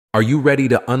Are you ready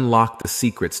to unlock the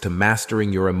secrets to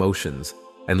mastering your emotions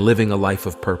and living a life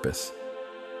of purpose?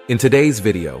 In today's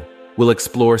video, we'll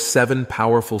explore 7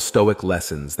 powerful Stoic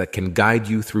lessons that can guide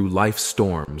you through life's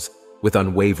storms with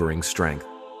unwavering strength.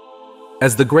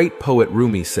 As the great poet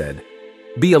Rumi said,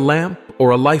 "Be a lamp or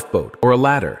a lifeboat or a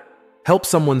ladder. Help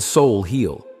someone's soul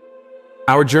heal."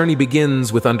 Our journey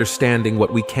begins with understanding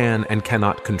what we can and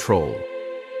cannot control.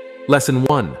 Lesson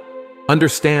 1.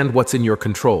 Understand what's in your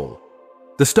control.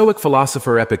 The Stoic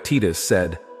philosopher Epictetus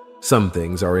said, "Some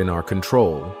things are in our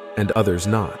control and others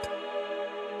not."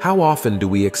 How often do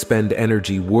we expend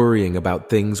energy worrying about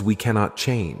things we cannot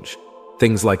change?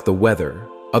 Things like the weather,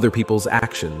 other people's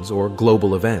actions, or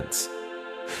global events.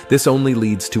 This only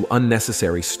leads to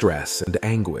unnecessary stress and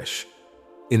anguish.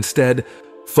 Instead,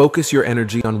 focus your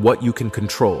energy on what you can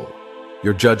control: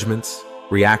 your judgments,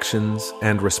 reactions,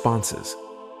 and responses.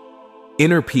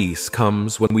 Inner peace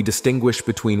comes when we distinguish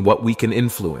between what we can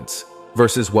influence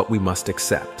versus what we must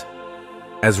accept.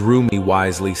 As Rumi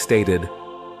wisely stated,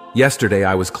 "Yesterday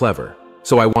I was clever,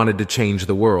 so I wanted to change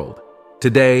the world.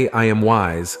 Today I am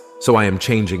wise, so I am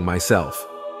changing myself."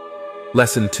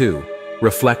 Lesson 2.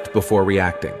 Reflect before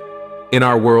reacting. In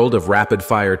our world of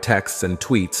rapid-fire texts and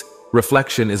tweets,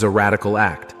 reflection is a radical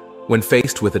act. When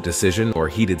faced with a decision or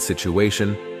heated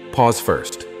situation, pause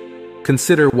first.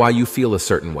 Consider why you feel a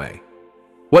certain way.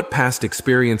 What past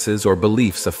experiences or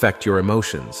beliefs affect your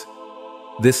emotions?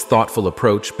 This thoughtful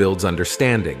approach builds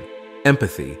understanding,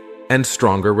 empathy, and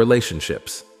stronger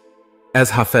relationships.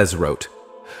 As Hafez wrote,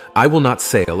 "I will not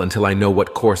sail until I know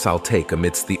what course I'll take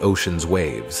amidst the ocean's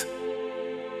waves."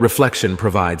 Reflection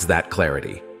provides that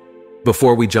clarity.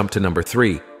 Before we jump to number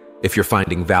 3, if you're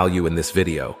finding value in this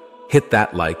video, hit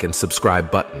that like and subscribe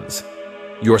buttons.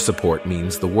 Your support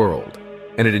means the world,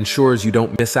 and it ensures you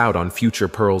don't miss out on future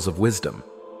pearls of wisdom.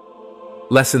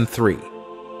 Lesson 3.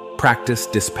 Practice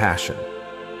dispassion.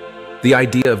 The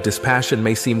idea of dispassion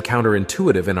may seem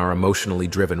counterintuitive in our emotionally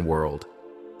driven world,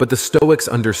 but the Stoics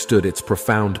understood its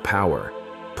profound power.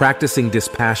 Practicing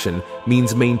dispassion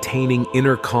means maintaining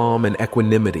inner calm and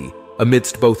equanimity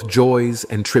amidst both joys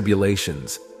and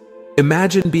tribulations.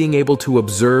 Imagine being able to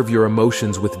observe your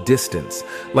emotions with distance,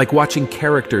 like watching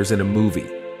characters in a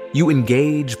movie. You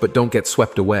engage but don't get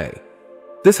swept away.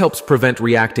 This helps prevent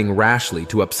reacting rashly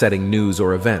to upsetting news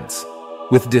or events.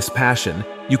 With dispassion,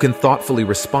 you can thoughtfully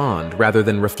respond rather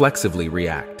than reflexively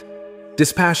react.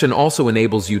 Dispassion also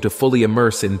enables you to fully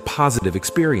immerse in positive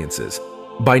experiences.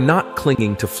 By not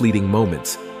clinging to fleeting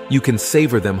moments, you can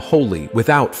savor them wholly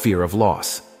without fear of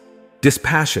loss.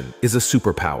 Dispassion is a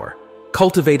superpower.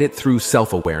 Cultivate it through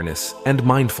self-awareness and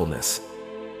mindfulness.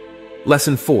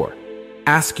 Lesson 4.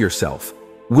 Ask yourself,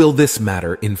 will this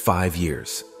matter in 5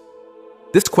 years?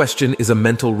 This question is a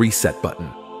mental reset button.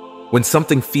 When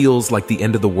something feels like the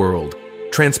end of the world,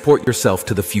 transport yourself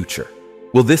to the future.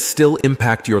 Will this still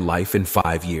impact your life in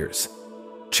 5 years?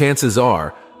 Chances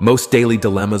are, most daily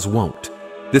dilemmas won't.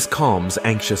 This calms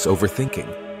anxious overthinking.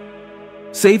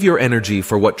 Save your energy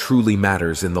for what truly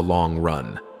matters in the long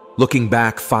run. Looking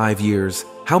back 5 years,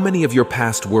 how many of your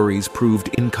past worries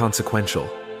proved inconsequential?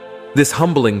 This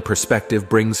humbling perspective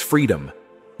brings freedom.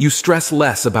 You stress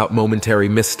less about momentary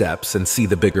missteps and see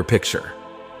the bigger picture.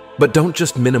 But don't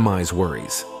just minimize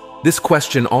worries. This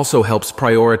question also helps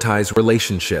prioritize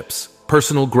relationships,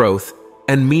 personal growth,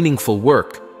 and meaningful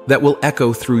work that will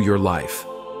echo through your life.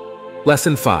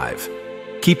 Lesson 5.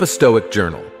 Keep a Stoic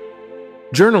journal.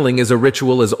 Journaling is a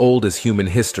ritual as old as human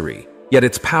history, yet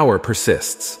its power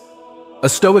persists. A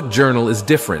Stoic journal is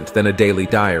different than a daily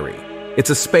diary. It's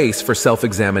a space for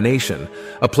self-examination,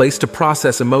 a place to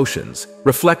process emotions,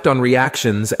 reflect on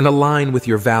reactions, and align with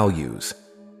your values.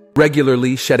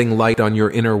 Regularly shedding light on your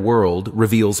inner world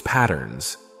reveals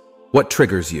patterns. What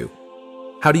triggers you?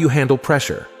 How do you handle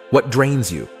pressure? What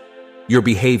drains you? Your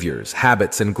behaviors,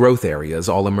 habits, and growth areas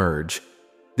all emerge.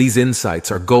 These insights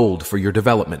are gold for your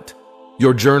development.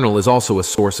 Your journal is also a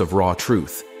source of raw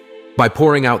truth. By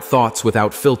pouring out thoughts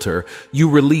without filter, you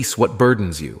release what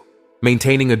burdens you.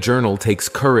 Maintaining a journal takes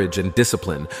courage and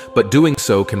discipline, but doing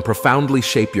so can profoundly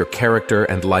shape your character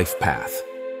and life path.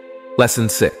 Lesson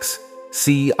 6.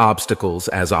 See obstacles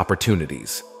as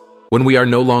opportunities. When we are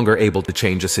no longer able to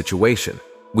change a situation,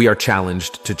 we are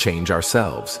challenged to change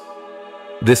ourselves.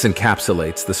 This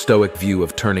encapsulates the Stoic view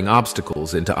of turning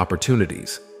obstacles into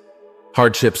opportunities.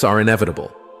 Hardships are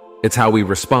inevitable. It's how we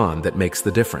respond that makes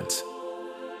the difference.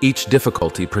 Each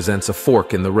difficulty presents a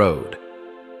fork in the road.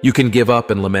 You can give up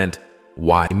and lament,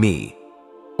 "Why me?"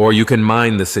 Or you can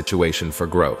mine the situation for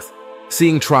growth.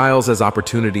 Seeing trials as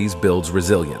opportunities builds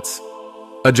resilience.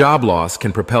 A job loss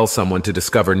can propel someone to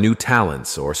discover new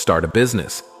talents or start a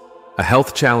business. A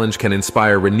health challenge can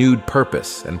inspire renewed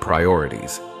purpose and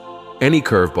priorities. Any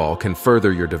curveball can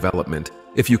further your development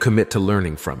if you commit to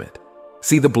learning from it.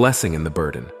 See the blessing in the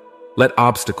burden. Let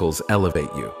obstacles elevate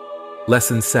you.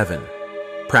 Lesson 7.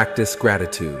 Practice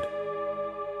gratitude.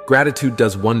 Gratitude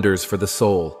does wonders for the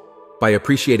soul. By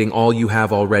appreciating all you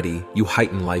have already, you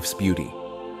heighten life's beauty.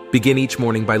 Begin each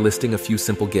morning by listing a few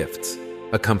simple gifts: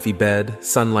 a comfy bed,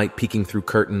 sunlight peeking through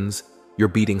curtains, your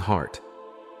beating heart.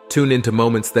 Tune into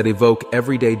moments that evoke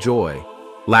everyday joy: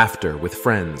 laughter with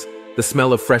friends, the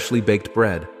smell of freshly baked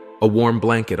bread, a warm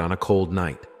blanket on a cold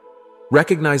night.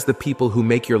 Recognize the people who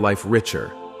make your life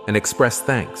richer and express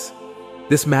thanks.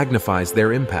 This magnifies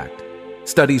their impact.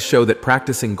 Studies show that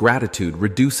practicing gratitude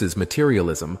reduces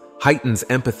materialism, heightens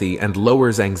empathy, and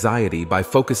lowers anxiety by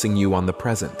focusing you on the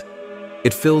present.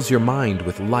 It fills your mind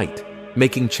with light,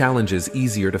 making challenges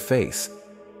easier to face.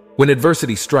 When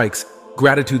adversity strikes,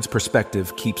 gratitude's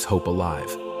perspective keeps hope alive.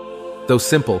 Though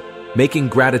simple, making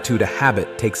gratitude a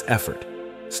habit takes effort.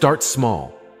 Start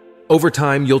small. Over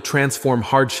time, you'll transform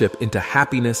hardship into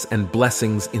happiness and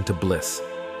blessings into bliss.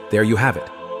 There you have it.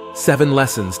 7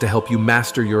 lessons to help you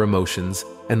master your emotions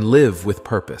and live with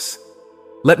purpose.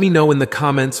 Let me know in the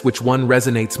comments which one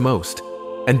resonates most.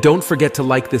 And don't forget to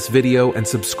like this video and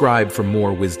subscribe for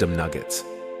more wisdom nuggets.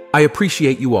 I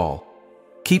appreciate you all.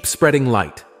 Keep spreading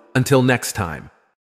light. Until next time.